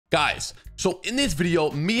Guys, so in this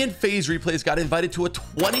video, me and FaZe Replays got invited to a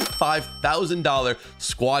 $25,000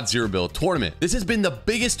 Squad Zero build tournament. This has been the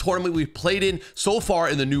biggest tournament we've played in so far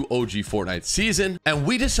in the new OG Fortnite season, and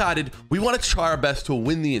we decided we want to try our best to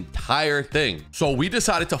win the entire thing. So we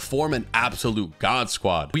decided to form an absolute god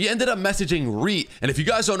squad. We ended up messaging Reet, and if you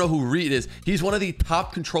guys don't know who Reet is, he's one of the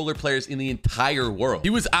top controller players in the entire world. He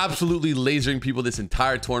was absolutely lasering people this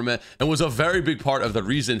entire tournament and was a very big part of the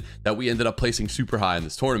reason that we ended up placing super high in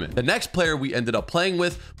this tournament. The next player we ended up playing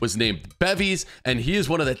with was named Bevies, and he is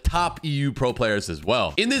one of the top EU pro players as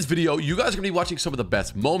well. In this video, you guys are gonna be watching some of the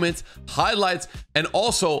best moments, highlights, and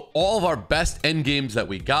also all of our best end games that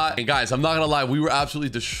we got. And guys, I'm not gonna lie, we were absolutely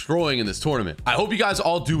destroying in this tournament. I hope you guys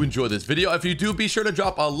all do enjoy this video. If you do, be sure to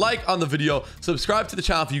drop a like on the video, subscribe to the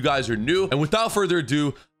channel if you guys are new, and without further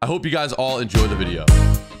ado, I hope you guys all enjoy the video.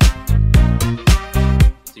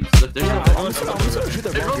 Coming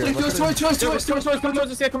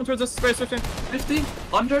towards us. 50,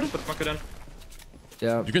 100. Put the bunker down.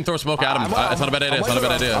 Yeah. You can throw smoke at him. It's not a bad idea. It's not a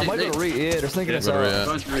bad idea. I might go to Reet. Yeah, they're thinking it's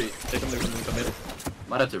out. Take him.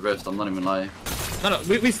 Might have to rest. I'm not even lying. No,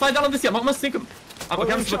 we slide down on this. Yeah, I'm gonna sink him.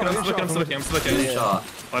 I'm smoking.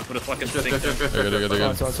 I put a fucking sink.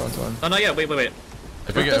 No, not yet. Wait.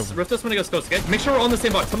 Rift us when he goes close, okay? Make sure we're on the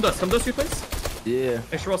same box. Come to us, you please. Yeah.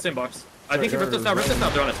 Make sure we're all same box. I think he ripped us now.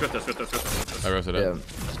 They're on us. Rift us. I rifted it.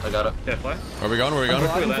 I got it. Okay, fly. Where are we going? You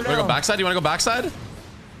wanna go backside? You wanna go backside?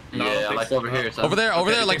 No, yeah, like over here. Over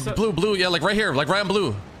there, like blue. Yeah, like right here, like right on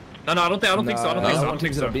blue. No, I don't think so. I don't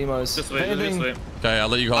think so. Just wait. Okay, I'll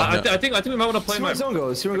let you call. I think we might want to play my zone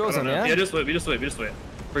goes. Zone goes on, yeah. Yeah, just wait.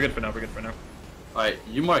 We're good for now. All right,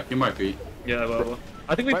 you mark me. Yeah, well.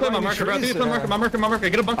 I think we play my marker, bro. I think we play my marker.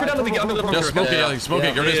 Get a bunker down to the bunker. Yeah, smoke it. Smoke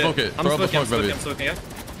it. Get rid of smoke it. Throw up the smoke, baby. I'm smoking, yeah.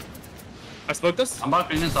 I smoked this. I'm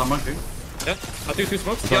marking this. Yeah. I threw 2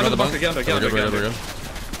 smokes. Get under the bunker. Get under.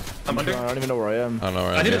 I'm under. I don't even know where I am. I don't know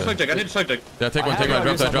where I am. I need a chug jug. Yeah, take one.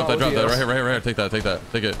 Drop that. Right here. Take that. Take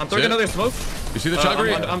it. I'm throwing another smoke. You see the chug?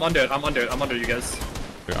 I'm under you guys.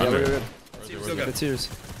 Yeah, we're good. It's tears.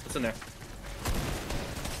 It's in there.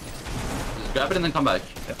 Just grab it and then come back.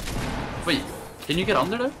 Yeah. Wait, can you get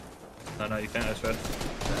under there? No, you can't. I tried.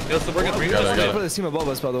 Yo, so we're good. Got this team above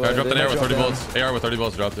us, by the way. I dropped an AR with 30 bullets. AR with 30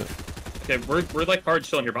 bullets. Dropped it. Okay, we're like hard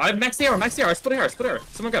chilling here, but I have max AR. I split AR.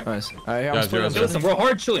 Someone grab. Nice. Alright, listen, we're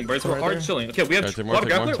hard chilling, boys. We're hard chilling. Okay, we have a lot of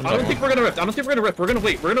grappler. I don't think we're gonna rift. We're gonna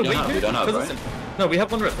wait. We're gonna wait here. Listen, no, we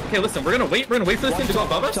have one rift. Okay, listen, we're gonna wait for this thing to go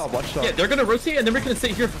above us. Yeah, they're gonna rotate, and then we're gonna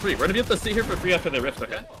sit here for free. We're gonna be able to sit here for free after they rift.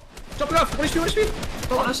 Okay. Jump it off. 20 speed.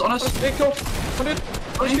 On us. Hey, kill. 100.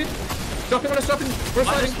 20 speed. Drop him. We're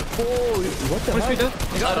sliding. Holy, what the heck?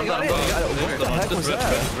 What the heck was that?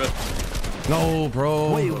 No,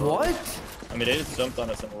 bro. Wait, what? I mean, they just jumped on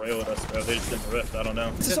us and railed us, bro. They just didn't rift. I don't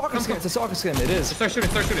know. It's a soccer skin. It is. Start shooting.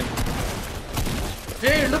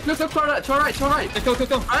 Hey, look, to our right. Hey, kill.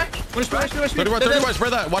 Back. 30 bars,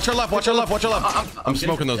 spread that. Watch our left. I'm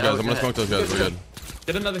smoking those guys. I'm gonna smoke those guys. We're good.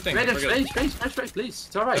 Get another thing. Space, please.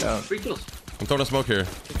 It's alright. 3 kills. I'm throwing a smoke here.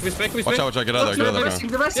 Can we spike? Watch out. Get out of there. Everybody.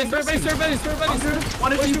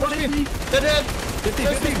 1 HP. Dead. 50.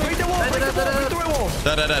 Break the wall.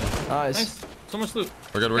 Dead. Nice. So much loot.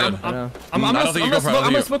 We're good. I'm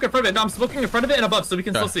gonna smoke in front of it. No, I'm smoking in front of it and above so we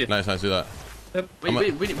can still see it. Nice. Do that. Yep.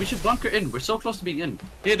 Wait, we should bunker in. We're so close to being in.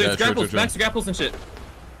 Yeah, there's grapples, max grapples and shit.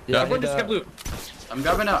 Yeah, everyone just get loot. I'm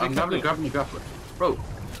grabbing a grappler. Bro.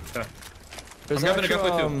 Okay. I'm grabbing a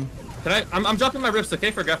grappler too. Can I? I'm dropping my rifts,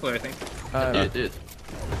 okay, for grappler, I think. Dude.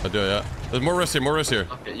 I do, yeah. There's more rifts here.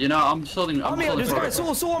 Okay, you know, I'm holding. There's a guy.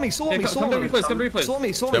 Soul me. Come to replace. Soul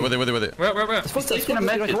me. Yeah, with it. Where? Like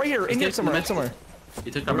right here, in here somewhere.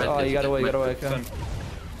 You took a med. Oh, you got away. Okay.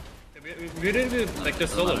 We didn't like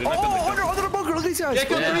this solo. Under the bunker. Look at these guys. Yeah,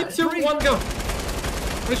 come 3, 2, 1, go.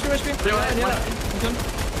 Which? 40. To our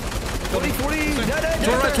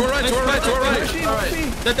right.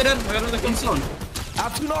 Dead. I got another zone. I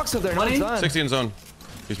have 2 knocks up there. No, it's done. 60 in zone.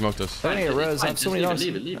 He smoked us. I need res. I have so many knocks.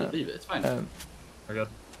 Leave it. It's fine. We're good.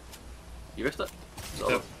 You risked it?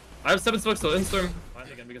 I have 7 smokes still in storm.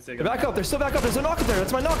 We can stay good. Back up. They're still back up. There's a knock up there.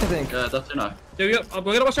 That's my knock, I think. Yeah, that's enough. Yeah,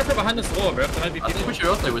 we're gonna watch out for behind this wall, bro. There might be people. I think we should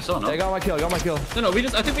rotate with zone, no? Yeah, I got my kill. No, I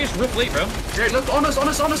think we just rift late, bro. Hey, look, on us,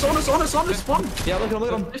 spawn. Yeah, look at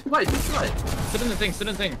him. This way. Sit in the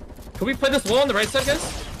thing. Can we play this wall on the right side, guys?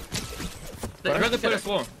 I'd rather play this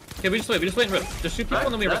wall. Okay, we just wait and rift. Just shoot people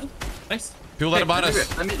and then we rift. Nice. People that about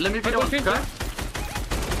us. Let me be on, okay?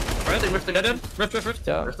 Alright, rift.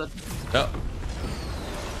 Yeah.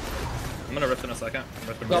 I'm gonna rift in a second.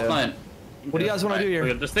 Top 9. What do you guys want to do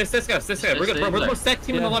here? Just stay. We're good, bro. We're the most stacked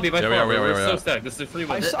team in the lobby by far. We're so stacked. This is a free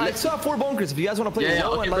win. I saw 4 bunkers. If you guys want to play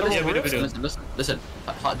low and let we do. Listen.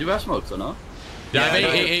 Do we have smokes or no? Yeah,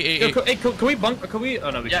 hey, can we bunker? Can we? Oh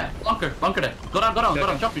no, we can't. Bunker there. Go down,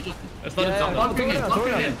 drop me, just. It's not in. Bunker in.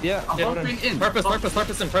 Yeah. Bunkering in.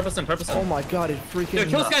 Purpose in. Oh my god, it freaking. Dude,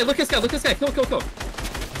 kill this guy. Look this guy. Kill. 1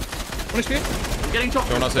 HP. We're getting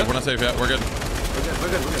chopped. We're not safe yet. We're good. We're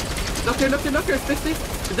good. Look here. 50.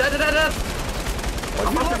 Dead.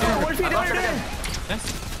 What if you down here? Nice.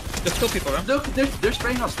 Just kill people, right? Look, they're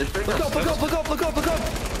spraying us. Look up.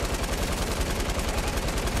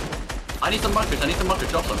 I need some bunkers.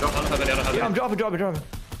 Drop some. I don't have it. Yeah, I'm dropping. I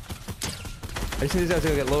just need these guys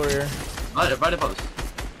to get lower here. Right above us.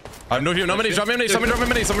 I'm no minis. Drop me minis. Someone drop me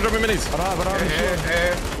minis. But I'm Here.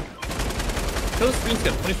 Kill the screen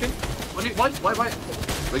skin. 20 screen. Why?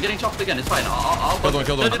 We're getting chopped again. It's fine. I'll Kill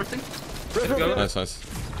the one. everything. Nice. Nice.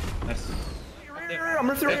 I'm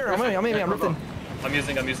rifting here. I'm rifting. I'm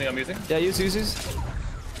using. Yeah, use. We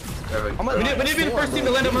need to be the first team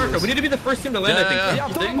to land a marker. We need to be the first team to land, I think. Yeah,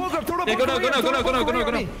 I'm throwing a bunker. Go down.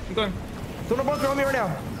 I'm going. Throwing a bunker on me right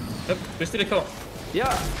now. Yep, just need a kill.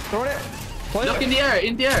 Yeah, throwing it. Look in the air. Only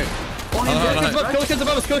in the air. Kill the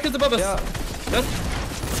kids above us. Yeah. Yes.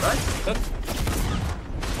 Right?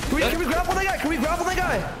 Can we grapple that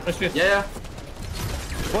guy? Nice shit. Yeah.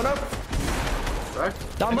 One up. Right?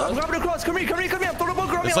 I'm grabbing across. Come here. I'm throwing a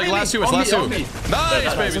bunker on me. It's like last two. On Nice, me. baby.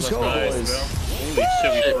 Let's go, boys. Holy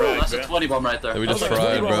shit, we Shit, bro. fried, That's bro. a 20 bomb right there. We just That was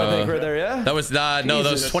fried, like 20 I think, bro. right there, yeah? That was that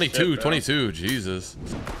was 22. Shit, 22. Jesus.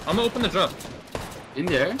 I'm gonna open the drop. In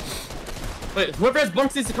the air. Wait, whoever has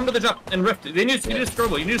bunks needs to come to the drop and rift. You need to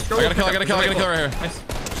scroll. You need to scroll. I gotta kill right here. Nice.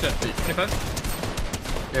 Shit. 25.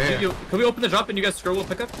 Here. Can we open the drop and you guys scroll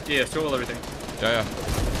pick up? Yeah, scroll everything. Yeah.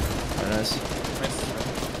 Very nice.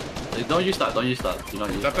 Nice. Don't use that. Do not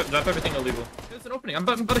use Drop everything illegal. There's an opening. I'm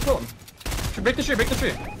about to kill him. Break the tree.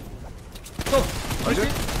 Go.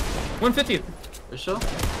 150. You sure?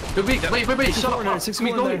 Could we? Wait. Shut up. Can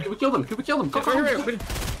we kill them? Go.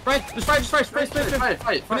 Right. Just fight. Fight.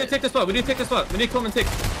 We need to take this spot. We need to kill him and take.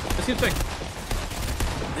 Let's keep swing.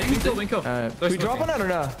 We kill. Can we drop on that or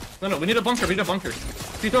not? No. We need a bunker. If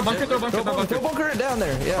you throw a bunker, Throw a bunker down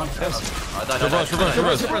there. Yeah. Reverse.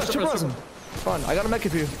 Fun. I got a mech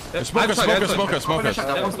if you. Smoker. Smoke.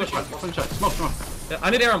 Yeah, I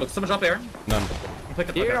need air ammo. Someone drop air. None.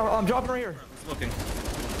 Here, I'm dropping right here.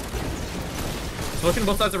 Smoking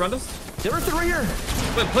both sides around us. They're right here.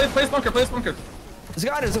 Wait, place bunker. There's one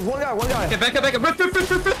guy. Okay, back up. Rip.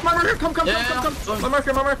 My marker, come. My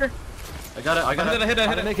marker. I got it. Hit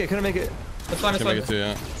it. Couldn't make it. That's fine. Can make it too,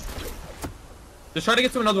 yeah. Just try to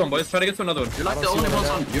get to another one, boys. You're like the only ones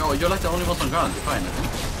on. You're like the only ones on ground. You're fine.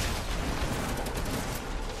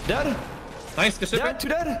 Dead. Nice, good shit. Dead. Two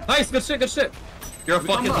dead. Nice, good shit. You're a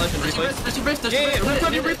fucking legend. Replays. Yeah,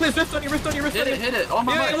 rift on you. Hit it. Oh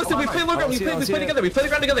my god. Yeah, listen, we play low ground. We play together. We play the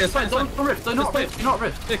ground together. It's fine. Don't rift. Do not rift.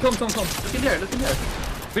 Yeah, come. Look in there. We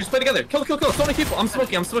just play together. Kill. So many people. I'm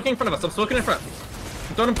smoking in front of us. I'm throwing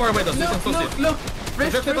him far away though. Look.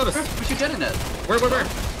 Rift. We should get in it. Where? Right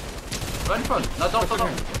in front. No, don't.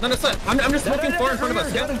 No, it's not. I'm just smoking far in front of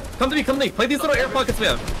us. Yeah. Come to me. Play these little air pockets we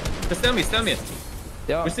have. Just stand me.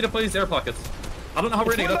 Yeah. We just need to play these air pockets. I don't know how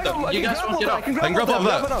we're gonna get up though. You guys won't get up. I can grapple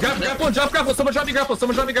up that. Drop grapple. Someone drop me grapple.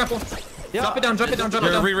 Yeah. Drop it down. Drop down. I'll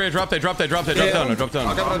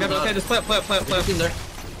get it. Okay, just play up. Look in there.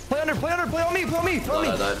 Play under. Play on me. I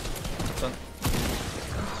died.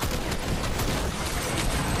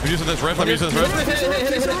 I'm using this rift. Hit it.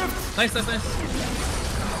 Nice.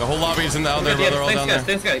 The whole lobby's in down there, bro. They're all down there.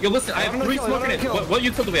 Thanks, guys. Yo, listen, I have 3 smoke grenades. What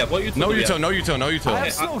util do we have? No util. I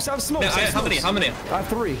have smokes. How many? I have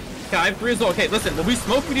 3. Okay, I have 3 as well. Okay, listen, when we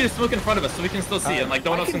smoke, we need to smoke in front of us so we can still see it. Like, no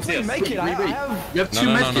one else can see us. Make it. I have. You have 2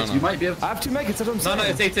 medkits. You might be able to. I have 2 medkits. That's what I'm saying. No,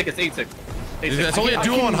 it's 8 tick. It's only a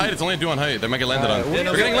duo on height. They might get landed on. We're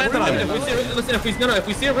getting landed on. Listen, if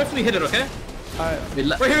we see a rift, we hit it, okay? Alright.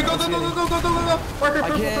 Right here, go. Marker, I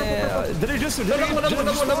can't. Did it just? Another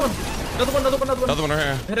one right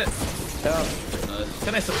here. Hit it. Yeah.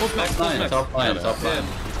 Can I support max? Top line. Let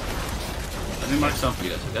me mark some for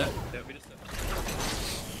you guys, okay? Yeah, we just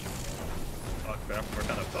fuck, man. We're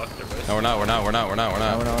kind of fucked there, boys. No, we're not. No. We're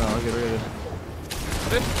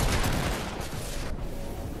good.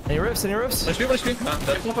 Any riffs? Let's shoot. Let's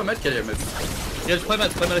pop a medkit here, maybe. Yeah, just play med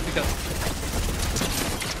if you can.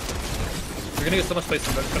 You're gonna get so much space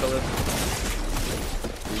from try to live.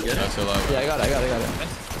 You get it? Yeah, I got it.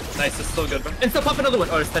 Nice, it's so good, bro. And still pop another one.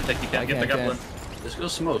 Oh, it's 10 tick. You can't get the grapple in. Let's go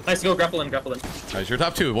smoke. Nice, go grapple in. Nice, you're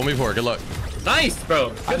top 2. 1v4. Good luck. Nice,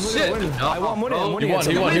 bro. Good shit. I won. He won.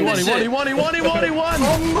 He won.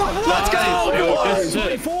 Oh my God. Let's go.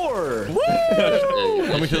 24. Woo!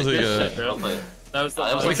 How many kills did he get? That was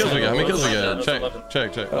How many kills did he get?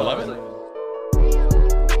 Check. 11.